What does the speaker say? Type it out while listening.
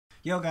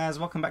Yo guys,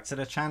 welcome back to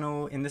the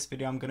channel. In this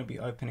video I'm going to be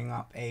opening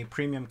up a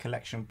premium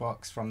collection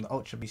box from the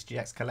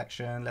UltraBeastsGX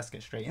collection. Let's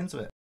get straight into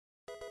it.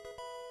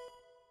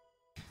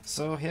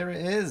 So here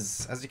it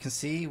is. As you can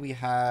see, we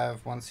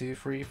have 1, 2,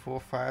 3, 4,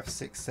 5,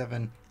 6,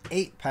 7,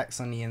 8 packs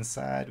on the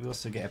inside. We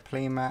also get a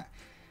playmat,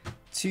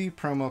 2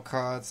 promo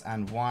cards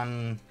and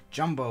 1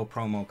 jumbo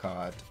promo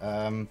card.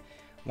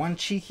 One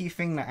cheeky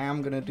thing that I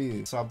am going to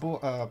do. So I bought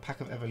a pack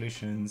of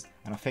evolutions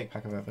and a fake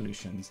pack of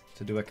evolutions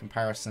to do a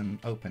comparison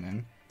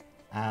opening.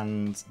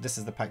 And this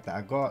is the pack that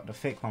I got. The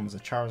fake one was a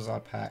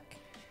Charizard pack.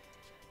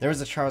 There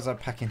is a Charizard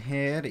pack in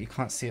here that you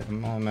can't see at the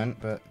moment,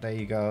 but there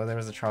you go. There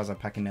is a Charizard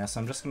pack in there. So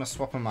I'm just going to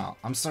swap them out.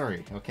 I'm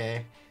sorry,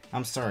 okay?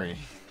 I'm sorry.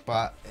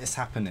 But it's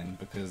happening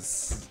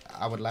because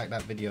I would like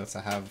that video to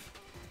have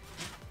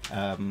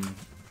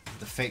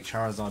the fake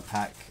Charizard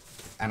pack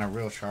and a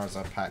real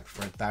Charizard pack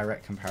for a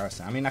direct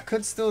comparison. I mean, I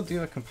could still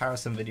do a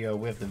comparison video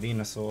with the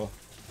Venusaur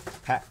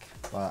pack,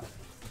 but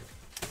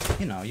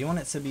you know, you want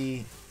it to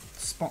be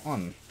spot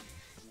on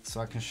so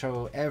I can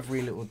show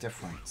every little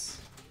difference,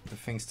 the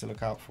things to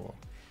look out for.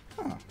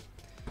 Huh.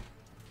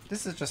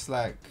 This is just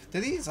like,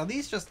 are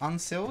these just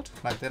unsealed?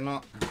 Like they're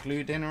not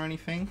glued in or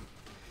anything?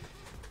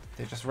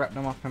 They just wrap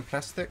them up in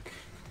plastic?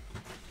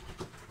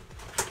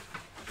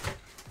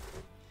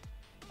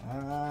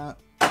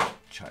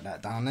 Chuck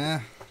that down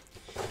there.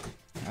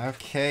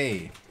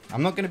 Okay,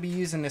 I'm not going to be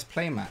using this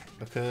playmat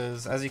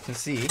because, as you can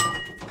see,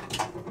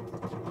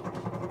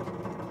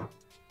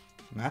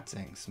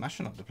 matting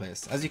smashing up the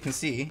place. As you can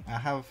see, I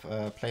have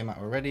a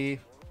playmat already,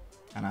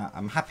 and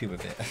I'm happy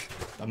with it.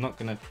 I'm not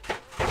going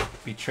to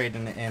be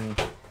trading it in,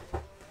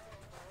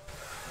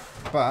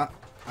 but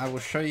I will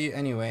show you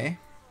anyway.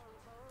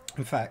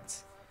 In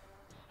fact,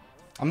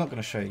 I'm not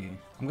going to show you.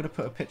 I'm going to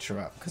put a picture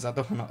up because I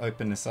don't want to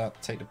open this up,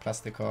 take the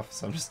plastic off,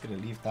 so I'm just going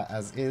to leave that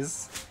as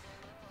is.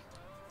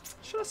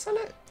 Should I sell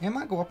it? It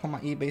might go up on my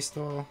eBay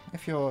store.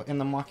 If you're in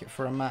the market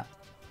for a mat,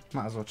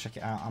 might as well check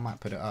it out. I might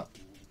put it up.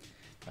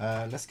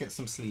 Let's get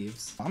some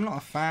sleeves. I'm not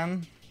a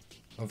fan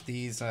of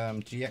these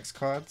GX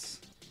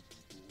cards.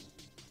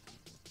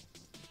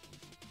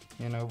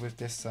 You know, with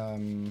this, let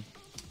me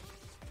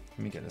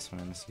get this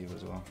one in the sleeve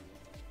as well.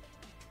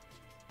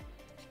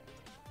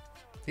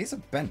 These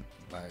are bent,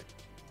 like,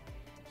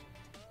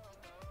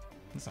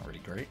 it's not really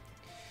great.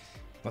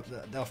 But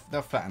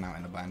they'll fatten out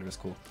in the binder, it's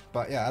cool.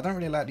 But yeah, I don't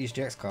really like these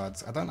GX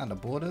cards. I don't like the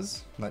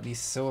borders, like these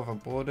silver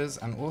borders,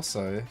 and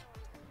also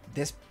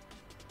this,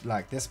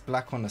 like this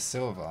black on the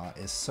silver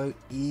is so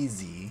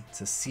easy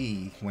to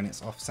see when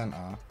it's off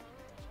center.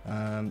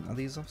 Are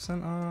these off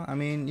center? I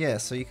mean, yeah.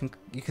 So you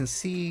can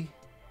see.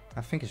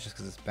 I think it's just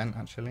because it's bent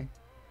actually.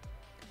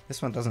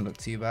 This one doesn't look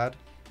too bad.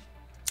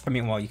 I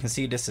mean, well, you can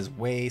see this is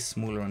way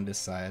smaller on this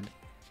side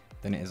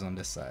than it is on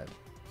this side.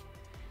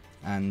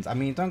 And I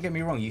mean, don't get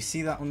me wrong, you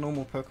see that on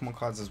normal Pokemon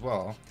cards as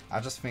well.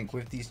 I just think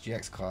with these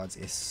GX cards,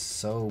 it's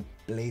so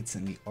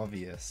blatantly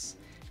obvious.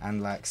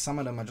 And like some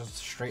of them are just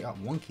straight up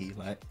wonky,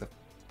 like the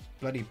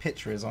bloody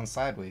picture is on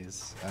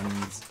sideways.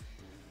 And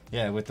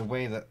yeah, with the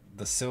way that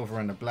the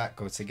silver and the black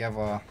go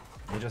together,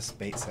 it just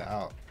baits it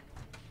out.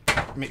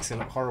 Makes it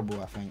look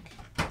horrible, I think.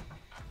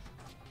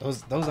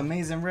 Those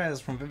amazing rares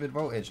from Vivid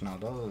Voltage now,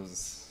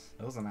 those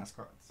are nice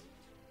cards.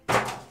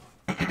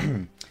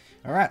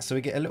 Alright, so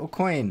we get a little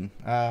coin.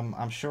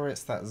 I'm sure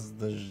it's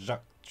the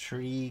Jacques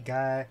Tree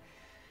guy.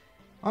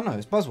 Oh no,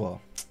 it's Buzzwole.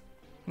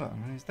 Look,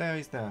 he's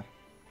there.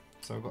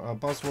 So we've got a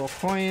Buzzwole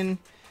coin.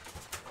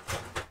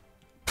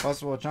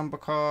 Buzzwole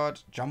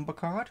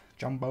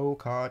jumbo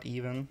card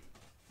even.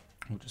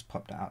 We'll just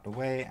pop that out the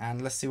way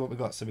and let's see what we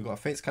got. So we got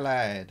Fates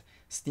Collide,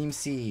 Steam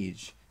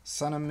Siege,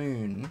 Sun and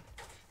Moon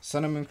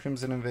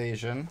Crimson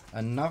Invasion,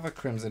 another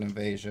Crimson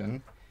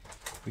Invasion.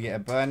 We get a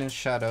Burning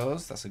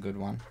Shadows, that's a good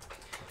one.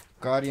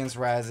 Guardians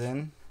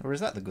Rising, or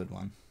is that the good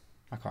one?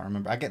 I can't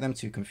remember. I get them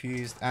too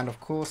confused. And of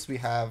course we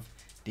have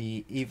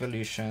the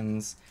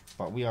evolutions,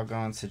 but we are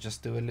going to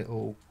just do a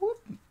little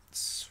whoop,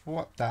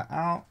 swap that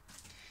out.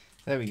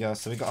 There we go.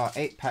 So we got our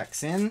 8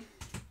 packs in,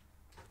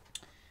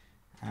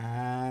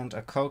 and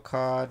a code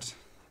card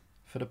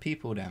for the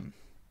people. Then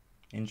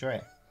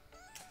enjoy.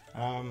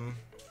 I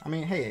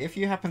mean, hey, if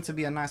you happen to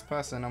be a nice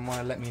person and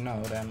want to let me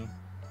know, then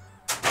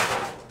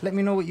let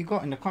me know what you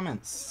got in the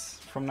comments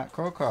from that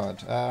code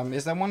card.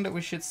 Is there one that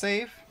we should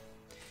save?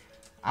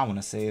 I want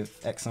to save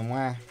X and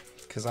Y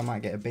because I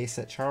might get a base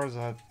set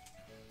Charizard.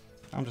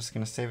 I'm just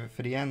going to save it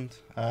for the end.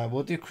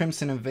 We'll do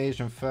Crimson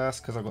Invasion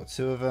first because I've got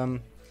 2 of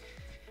them.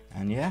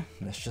 And yeah,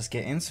 let's just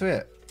get into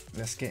it.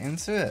 Let's get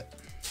into it.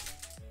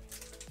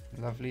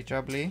 Lovely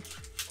jubbly.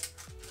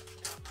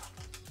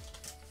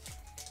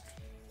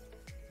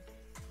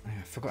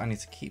 I forgot I need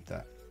to keep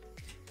that.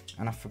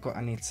 And I forgot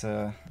I need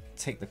to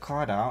take the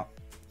card out.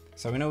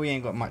 So we know we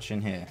ain't got much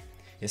in here.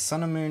 Is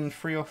Sun and Moon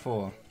 3 or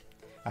 4?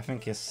 I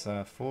think it's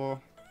 4.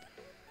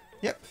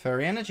 Yep,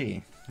 Fairy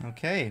Energy.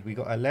 Okay, we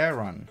got a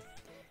Lairon,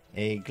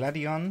 a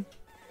Gladion,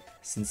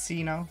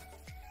 Cincino,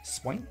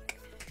 Spoink,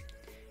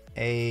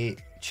 a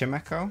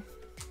Chimecho,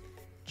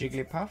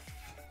 Jigglypuff,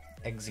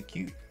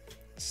 Execute,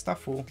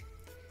 Stuffle,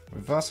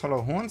 Reverse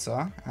Hollow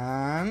Haunter,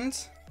 and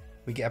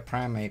We get a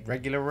Primate.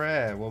 Regular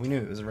rare. Well, we knew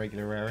it was a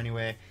regular rare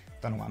anyway.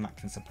 Don't know why I'm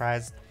acting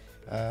surprised.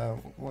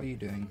 What are you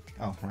doing?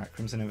 Oh, right.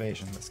 Crimson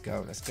Invasion. Let's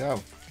go. Let's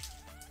go.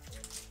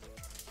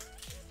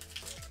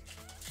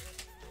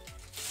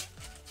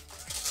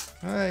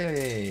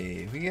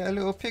 Hey, we get a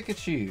little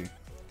Pikachu.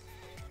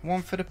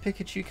 One for the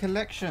Pikachu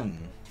collection.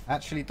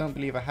 Actually, don't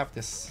believe I have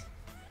this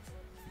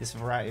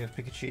variety of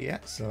Pikachu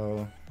yet,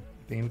 so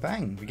bing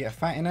bang. We get a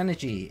Fighting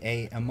Energy,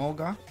 a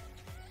Emolga,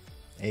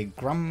 a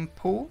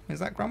Grumpool. Is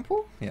that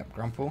Grumpool? Yep,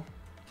 Grumpool.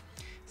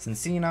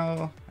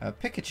 Cincino, a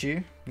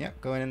Pikachu.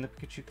 Yep, going in the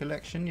Pikachu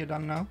collection, you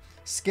don't know.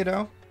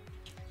 Skiddo,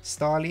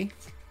 Starly,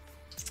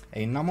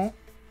 a Numel,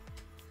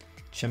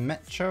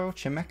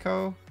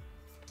 Chimecho.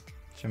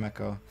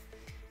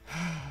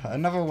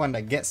 Another one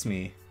that gets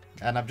me,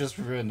 and I've just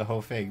ruined the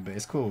whole thing, but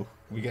it's cool.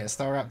 We get a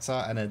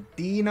Staraptor and a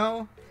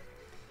Dino.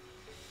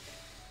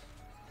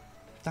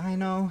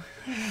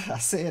 I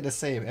say it the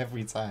same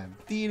every time.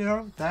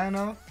 Dino.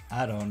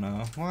 I don't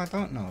know. Well, I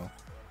don't know.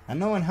 And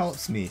no one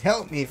helps me.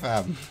 Help me,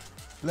 fam.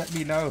 Let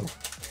me know.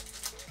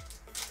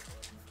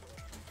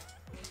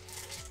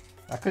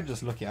 I could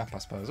just look it up, I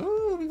suppose.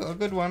 Ooh, we got a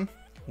good one.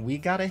 We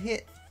got a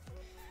hit.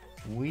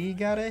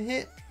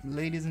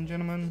 Ladies and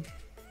gentlemen.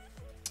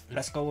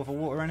 Let's go with a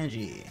Water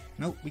Energy.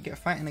 Nope, we get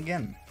fighting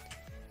again.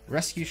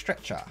 Rescue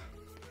Stretcher.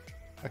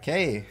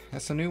 Okay,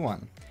 that's a new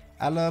one.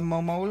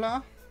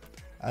 Alomomola.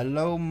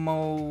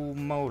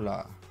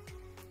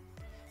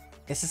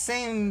 It's the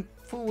same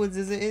forwards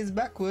as it is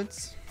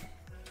backwards.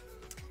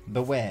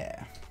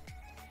 Beware.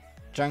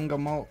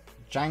 Jangmo.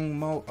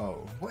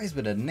 What is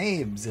with the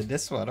names in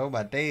this one? Oh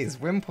my days.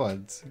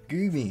 Wimpods.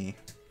 Goomy.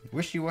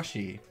 Wishy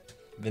Washy.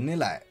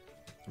 Vanillite.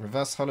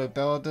 Reverse Holo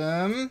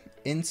Beldum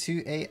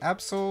into a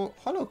Absol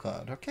Holo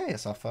card. Okay,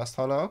 it's our first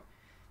Holo.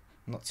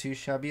 Not too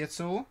shabby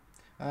at all.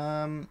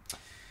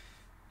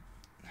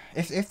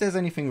 If there's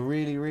anything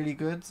really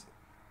good,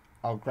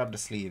 I'll grab the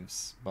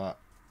sleeves, but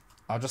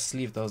I'll just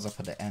sleeve those up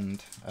at the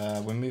end.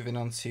 We're moving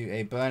on to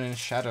a Burning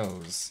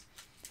Shadows.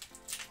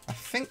 I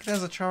think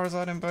there's a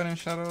Charizard in Burning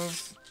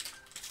Shadows.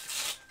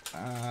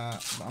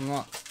 But I'm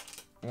not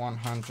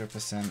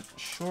 100%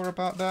 sure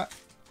about that.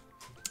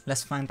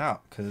 Let's find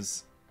out,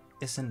 because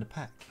it's in the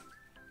pack.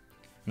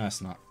 No,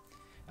 it's not.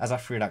 As I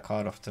threw that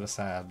card off to the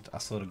side, I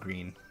saw the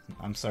green.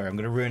 I'm sorry, I'm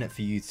going to ruin it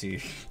for you two.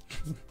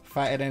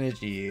 Fighting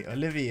Energy,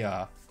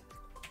 Olivia,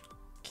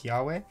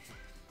 Kiawe.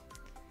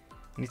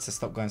 I need to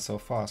stop going so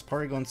fast.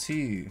 Porygon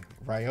 2,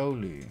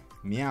 Riolu,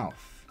 Meowth,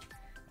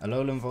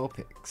 Alolan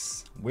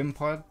Vulpix,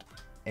 Wimpod,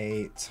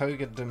 a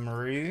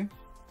Togedemaru.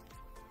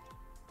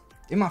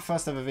 In my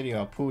first ever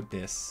video, I pulled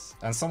this,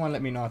 and someone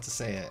let me know how to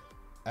say it,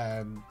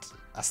 and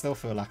I still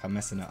feel like I'm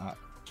messing it up.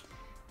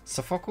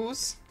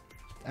 Sophocles,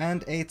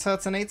 and a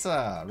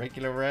Turtonator,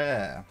 regular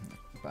rare.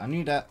 But I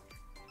knew that,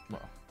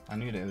 well, I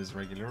knew that it was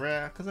regular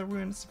rare because I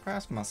ruined the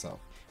surprise for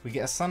myself. We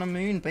get a Sun and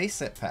Moon base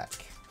set pack.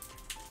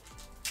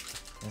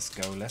 Let's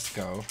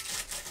go.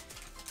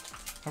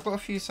 I've got a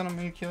few Sun and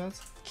Moon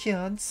cards.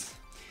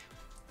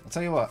 I'll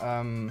tell you what,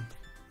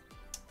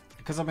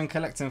 because I've been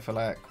collecting for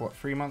like, what,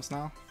 3 months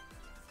now?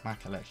 My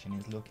collection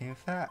is looking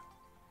fat.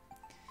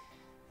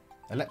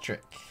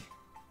 Electric.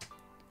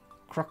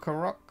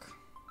 Krokorok.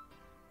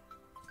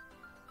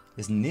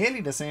 It's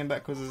nearly the same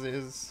backwards as it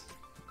is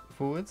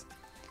forwards.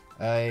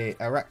 Yo.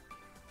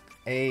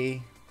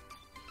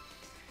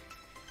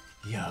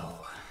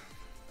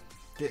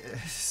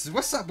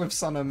 What's up with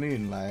Sun and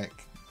Moon? Like,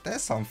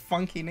 there's some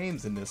funky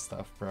names in this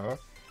stuff, bro.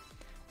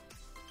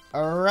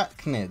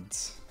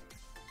 Arachnid.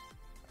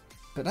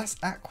 But that's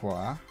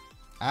Aqua.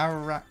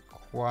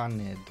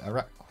 Araquanid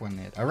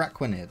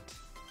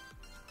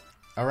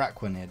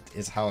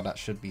is how that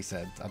should be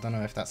said. I don't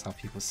know if that's how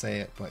people say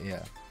it, but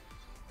yeah.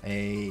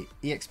 A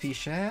EXP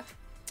Share,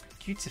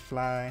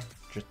 Cutifly,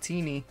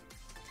 Dratini,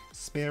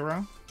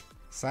 Spearow,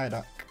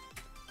 Psyduck,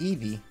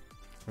 Eevee,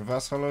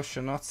 Reverse Holo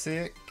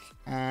Shiinotic,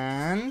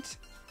 and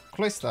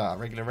Cloyster,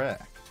 regular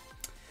rare.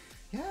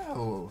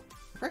 Yo,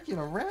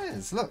 regular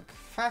rares. Look,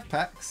 5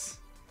 packs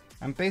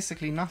and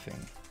basically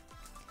nothing.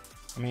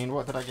 I mean,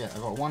 what did I get? I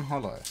got 1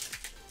 holo.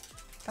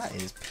 That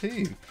is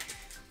poo.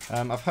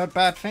 I've heard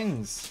bad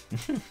things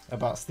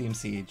about Steam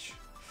Siege.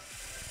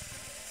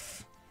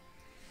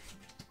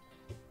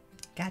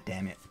 God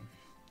damn it.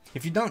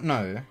 If you don't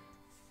know,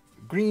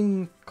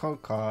 green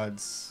code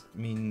cards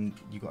mean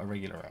you got a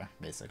regular rare,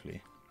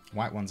 basically.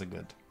 White ones are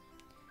good.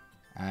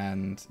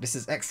 And this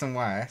is X and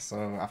Y,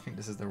 so I think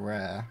this is the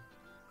rare.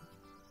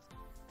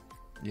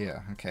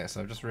 Yeah, okay,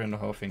 so I've just ruined the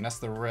whole thing. That's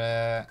the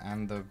rare,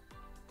 and the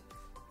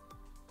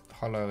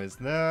holo is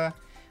there.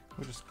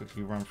 We'll just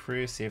quickly run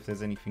through, see if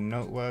there's anything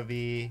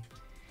noteworthy.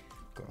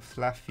 Got a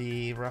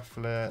Fluffy,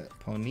 Rufflet,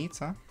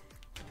 Ponyta,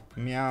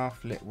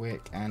 Meowth,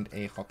 Litwick, and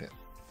a Hoppip.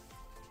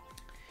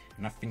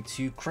 Nothing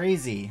too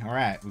crazy.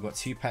 Alright, we've got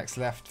 2 packs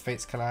left.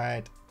 Fates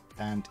Collide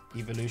and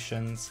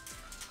Evolutions.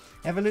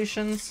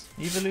 Evolutions.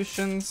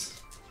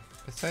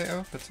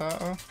 Potato.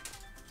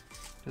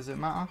 Does it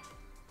matter?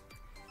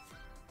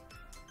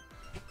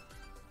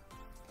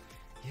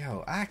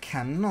 Yo, I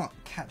cannot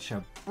catch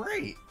a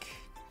break.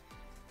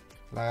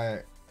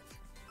 Like,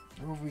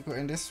 what have we got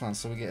in this one?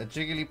 So we get a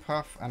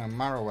Jigglypuff and a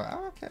Marowak.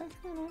 Oh, okay,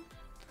 you know,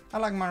 I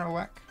like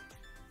Marowak.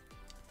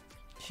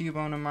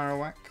 Cubone and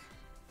Marowak.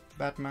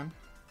 Badman.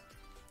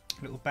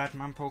 Little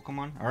Badman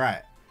Pokemon.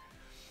 Alright.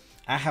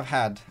 I have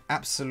had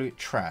absolute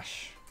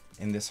trash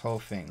in this whole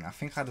thing. I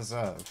think I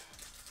deserve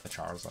a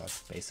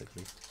Charizard,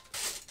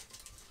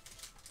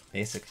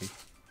 basically.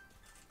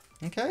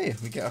 Okay,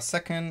 we get our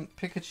second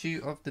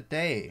Pikachu of the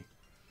day.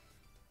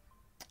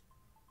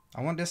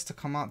 I want this to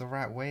come out the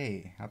right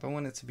way. I don't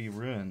want it to be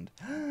ruined.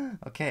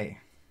 Okay,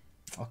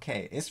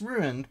 it's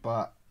ruined,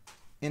 but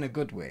in a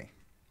good way.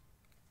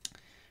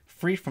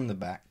 3 from the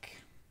back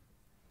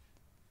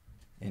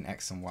in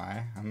X and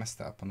Y. I messed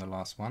that up on the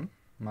last one.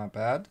 My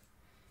bad.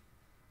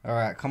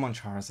 Alright, come on,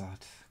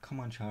 Charizard. Come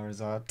on,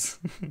 Charizard.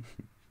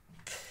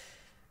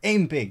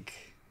 Aim big.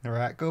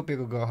 Alright, go big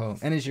or go home.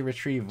 Energy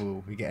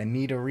retrieval. We get a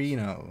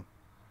Nidorino.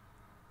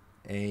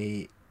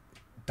 A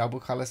double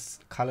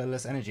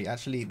colorless energy.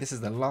 Actually, this is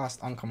the last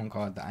uncommon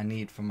card that I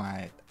need for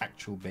my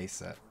actual base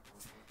set.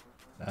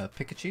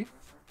 Pikachu.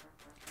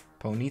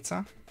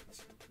 Ponyta.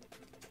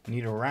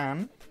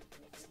 Nidoran.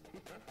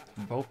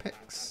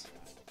 Vulpix.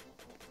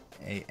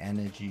 A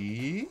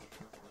energy.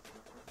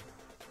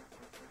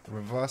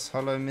 Reverse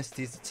Hollow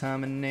Misty's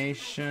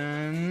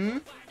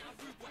Determination.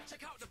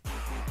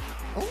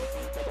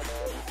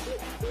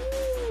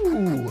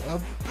 Ooh, a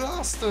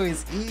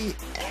Blastoise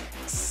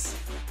EX.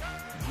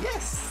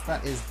 Yes,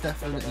 that is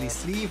definitely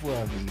sleeve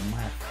worthy,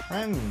 my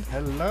friend.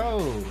 Hello.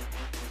 Do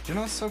you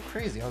know what's so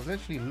crazy? I was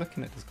literally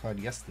looking at this card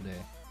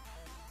yesterday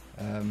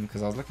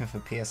because I was looking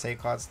for PSA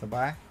cards to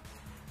buy,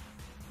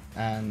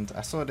 and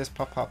I saw this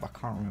pop up. I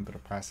can't remember the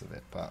price of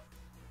it, but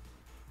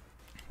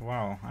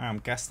wow, I am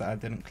guessed that I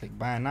didn't click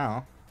buy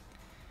now.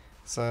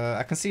 So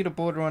I can see the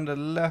border on the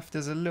left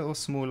is a little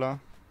smaller,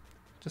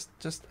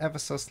 just ever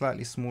so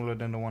slightly smaller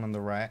than the one on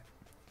the right.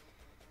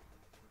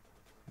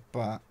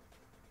 But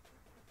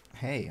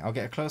hey, I'll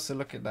get a closer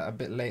look at that a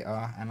bit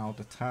later, and I'll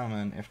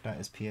determine if that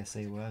is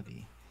PSA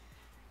worthy.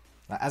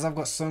 Like, as I've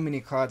got so many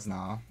cards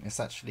now,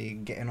 it's actually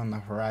getting on the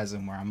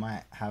horizon where I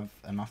might have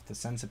enough to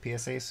send to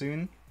PSA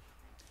soon.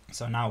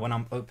 So now when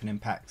I'm opening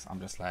packs, I'm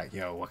just like,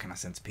 yo, what can I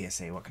send to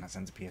PSA? What can I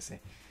send to PSA?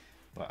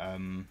 But I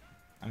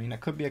mean, that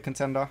could be a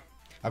contender.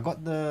 I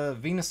got the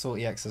Venusaur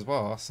EX as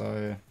well,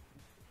 so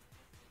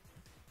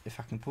if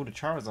I can pull the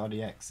Charizard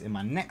EX in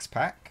my next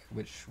pack,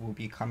 which will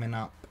be coming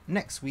up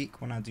next week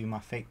when I do my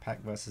fake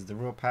pack versus the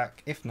real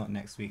pack. If not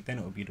next week, then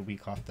it will be the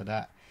week after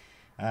that.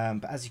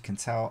 But as you can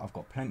tell, I've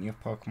got plenty of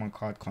Pokemon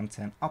card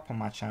content up on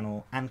my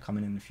channel and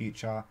coming in the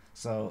future.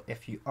 So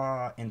if you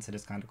are into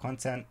this kind of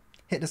content,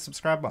 hit the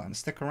subscribe button,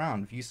 stick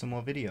around, view some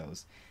more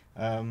videos.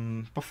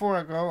 Before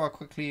I go,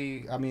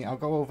 I'll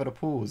go over the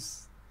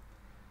pools.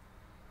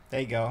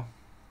 There you go.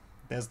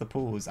 There's the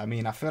pools. I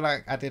mean, I feel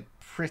like I did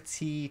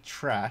pretty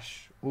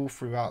trash all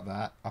throughout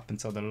that up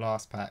until the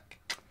last pack.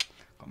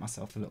 Got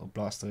myself a little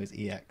Blastoise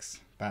EX.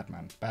 Bad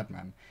man.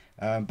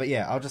 But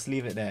yeah, I'll just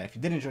leave it there. If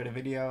you did enjoy the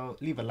video,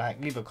 leave a like,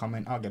 leave a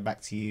comment. I'll get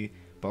back to you.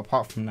 But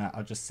apart from that,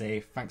 I'll just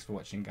say thanks for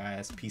watching,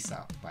 guys. Peace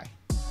out. Bye.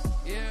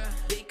 Yeah,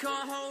 they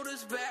can't hold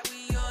us back.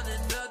 We